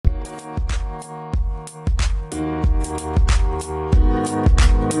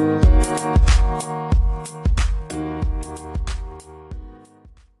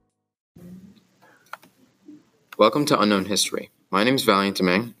Welcome to Unknown History. My name is Valiant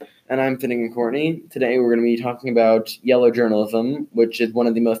Demang. And I'm Finnegan Courtney. Today we're going to be talking about yellow journalism, which is one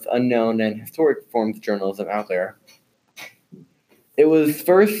of the most unknown and historic forms of journalism out there. It was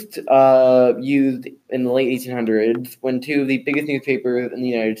first used in the late 1800s when two of the biggest newspapers in the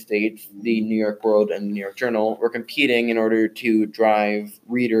United States, the New York World and the New York Journal, were competing in order to drive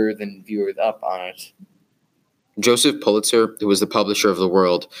readers and viewers up on it. Joseph Pulitzer, who was the publisher of The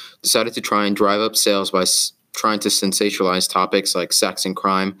World, decided to try and drive up sales by trying to sensationalize topics like sex and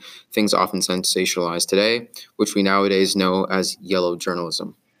crime, things often sensationalized today, which we nowadays know as yellow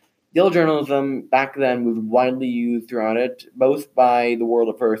journalism. Yellow journalism back then was widely used throughout it, both by the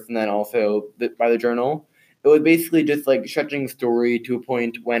World at first and then also by the Journal. It was basically just like stretching the story to a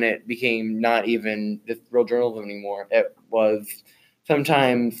point when it became not even just real journalism anymore. It was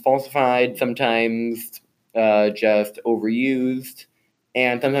sometimes falsified, sometimes just overused,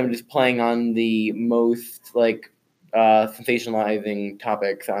 and sometimes just playing on the most sensationalizing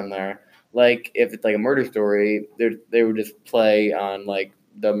topics on there. Like if it's like a murder story, they would just play on like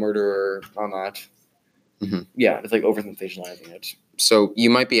the murderer on that. Mm-hmm. Yeah, it's like over sensationalizing it. So you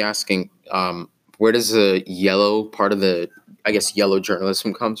might be asking, where does the yellow part of the, yellow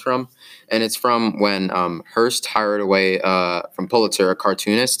journalism comes from? And it's from when Hearst hired away from Pulitzer a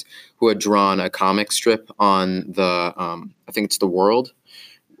cartoonist who had drawn a comic strip on the, I think it's The World,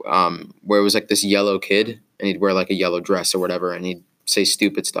 where it was like this yellow kid and he'd wear like a yellow dress or whatever and he'd say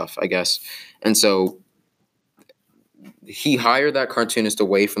stupid stuff, I guess. And so he hired that cartoonist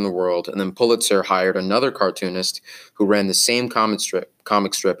away from The World, and then Pulitzer hired another cartoonist who ran the same comic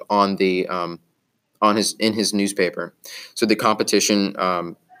strip on the in his newspaper. So the competition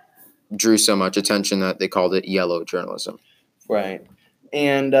drew so much attention that they called it yellow journalism. Right.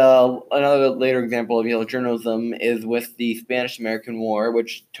 And another later example of yellow journalism is with the Spanish-American War,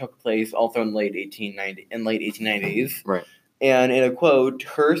 which took place also in late 1890s. Right. And in a quote,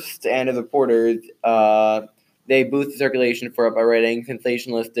 Hearst and his reporters they boost the circulation for it by writing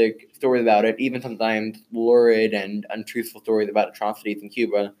sensationalistic stories about it, even sometimes lurid and untruthful stories about atrocities in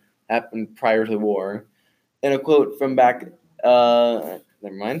Cuba happened prior to the war. In a quote from back, never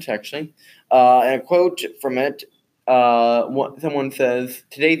mind, actually. In a quote from it, someone says,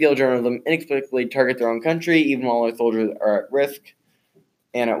 "Today's yellow journalism inexplicably targets their own country, even while our soldiers are at risk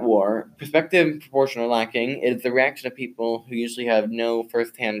and at war. Perspective and proportion are lacking. It is the reaction of people who usually have no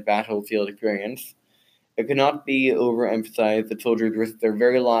first-hand battlefield experience. It cannot be overemphasized that soldiers risk their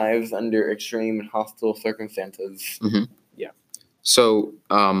very lives under extreme and hostile circumstances." Mm-hmm. Yeah. So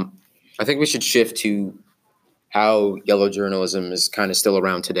I think we should shift to how yellow journalism is kind of still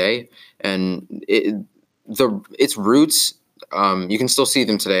around today, and its roots. You can still see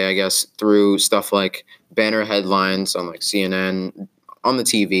them today, I guess, through stuff like banner headlines on like CNN, on the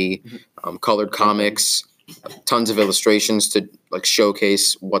TV, colored comics, tons of illustrations to like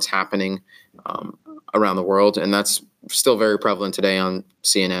showcase what's happening around the world, and that's still very prevalent today on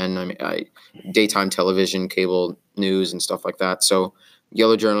CNN. I mean, daytime television, cable news, and stuff like that. So,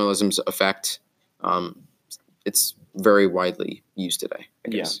 yellow journalism's effect, it's very widely used today, I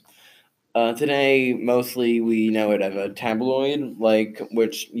guess. Yeah. Today, mostly we know it as a tabloid,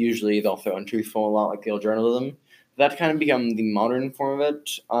 which usually is also untruthful, a lot like yellow journalism. That's kind of become the modern form of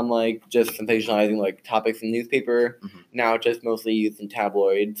it, unlike just sensationalizing like topics in the newspaper. Mm-hmm. Now it's just mostly used in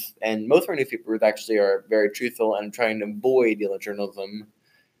tabloids, and most of our newspapers actually are very truthful and trying to avoid yellow journalism,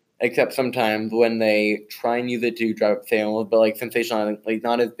 except sometimes when they try and use it to drive up sales, but like sensationalizing, like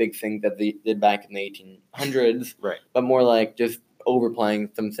not as big things that they did back in the 1800s, Right. but more like just overplaying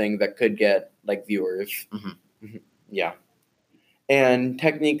some things that could get like viewers. Mm-hmm. Yeah. And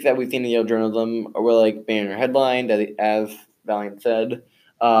techniques that we've seen in yellow journalism were like banner headline, as Valiant said,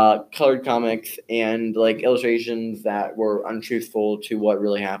 colored comics, and like illustrations that were untruthful to what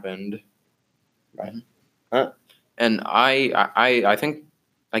really happened. Right. Mm-hmm. And I think,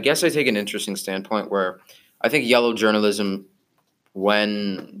 I guess I take an interesting standpoint where I think yellow journalism,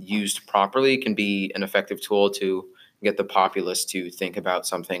 when used properly, can be an effective tool to get the populace to think about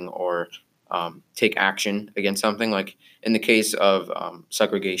something or take action against something. Like in the case of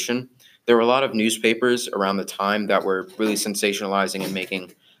segregation, there were a lot of newspapers around the time that were really sensationalizing and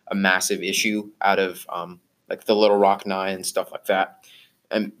making a massive issue out of like the Little Rock Nine and stuff like that.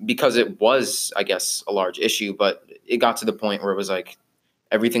 And because it was, I guess, a large issue, but it got to the point where it was like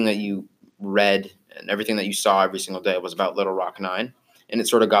everything that you read and everything that you saw every single day was about Little Rock Nine. And it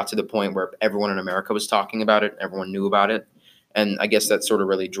sort of got to the point where everyone in America was talking about it, everyone knew about it. And I guess that sort of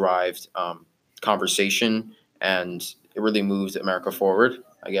really drove conversation, and it really moved America forward,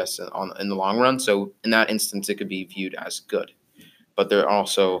 I guess, in the long run. So in that instance, it could be viewed as good. But there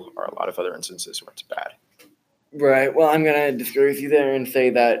also are a lot of other instances where it's bad. Right. Well, I'm gonna disagree with you there and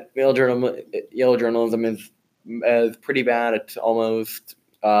say that yellow journalism is pretty bad. It's almost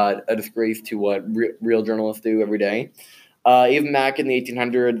a disgrace to what real journalists do every day. Even back in the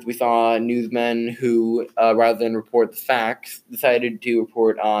 1800s, we saw newsmen who, rather than report the facts, decided to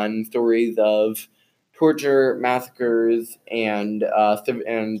report on stories of torture, massacres, and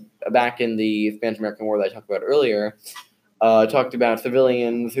back in the Spanish American War that I talked about earlier, talked about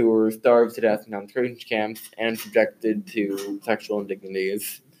civilians who were starved to death in concentration camps and subjected to sexual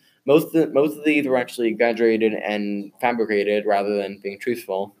indignities. Most of these were actually exaggerated and fabricated rather than being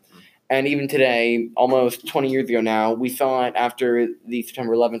truthful. And even today, almost 20 years ago now, we saw it after the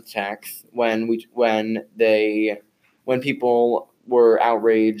September 11th attacks when people were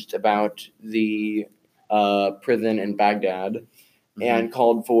outraged about the prison in Baghdad and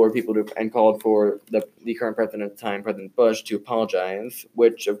called for the current president at the time, President Bush, to apologize,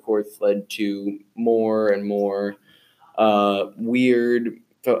 which of course led to more and more weird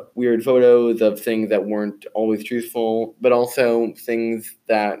photos of things that weren't always truthful, but also things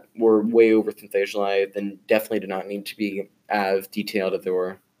that were way over sensationalized and definitely did not need to be as detailed as they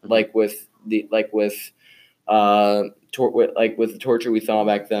were. Like with the torture we saw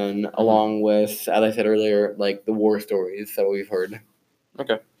back then, along with, as I said earlier, like the war stories that we've heard.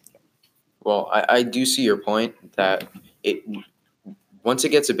 Okay. Well, I do see your point that it once it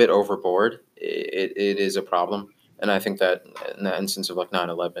gets a bit overboard, it is a problem. And I think that in that instance of like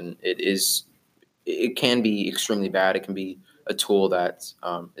 9/11, it can be extremely bad. It can be a tool that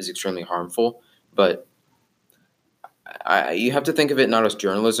is extremely harmful. But you have to think of it not as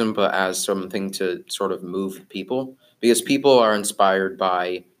journalism, but as something to sort of move people, because people are inspired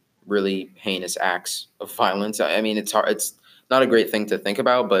by really heinous acts of violence. I mean, it's hard. It's not a great thing to think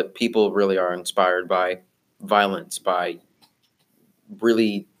about, but people really are inspired by violence, by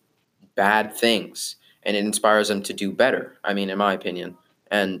really bad things, and it inspires them to do better. I mean, in my opinion.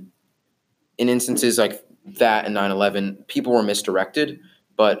 And in instances like that in 9/11, people were misdirected,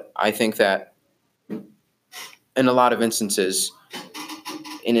 but I think that in a lot of instances,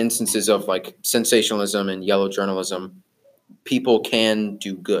 in instances of like sensationalism and yellow journalism, people can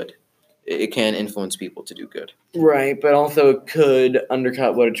do good. It can influence people to do good. Right, but also it could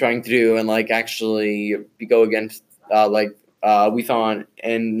undercut what it's trying to do and like actually go against we saw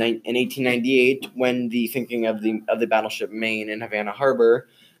in 1898 when the sinking of the battleship Maine in Havana Harbor,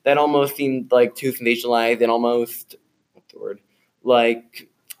 that almost seemed like too sensationalized and almost what's the word, like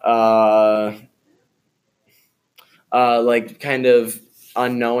like kind of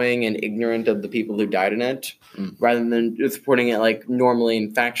unknowing and ignorant of the people who died in it, rather than just reporting it like normally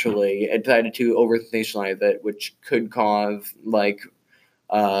and factually. It decided to over sensationalize it, which could cause like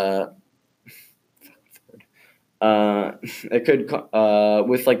it could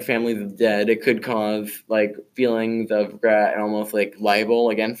with like families of the dead, it could cause like feelings of regret and almost like libel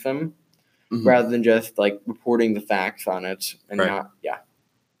against them, rather than just like reporting the facts on it and not.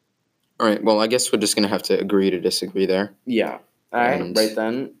 All right. Well, I guess we're just gonna have to agree to disagree there. Yeah. All right. Right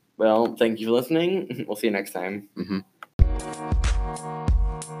then. Well, thank you for listening. We'll see you next time. Mm-hmm.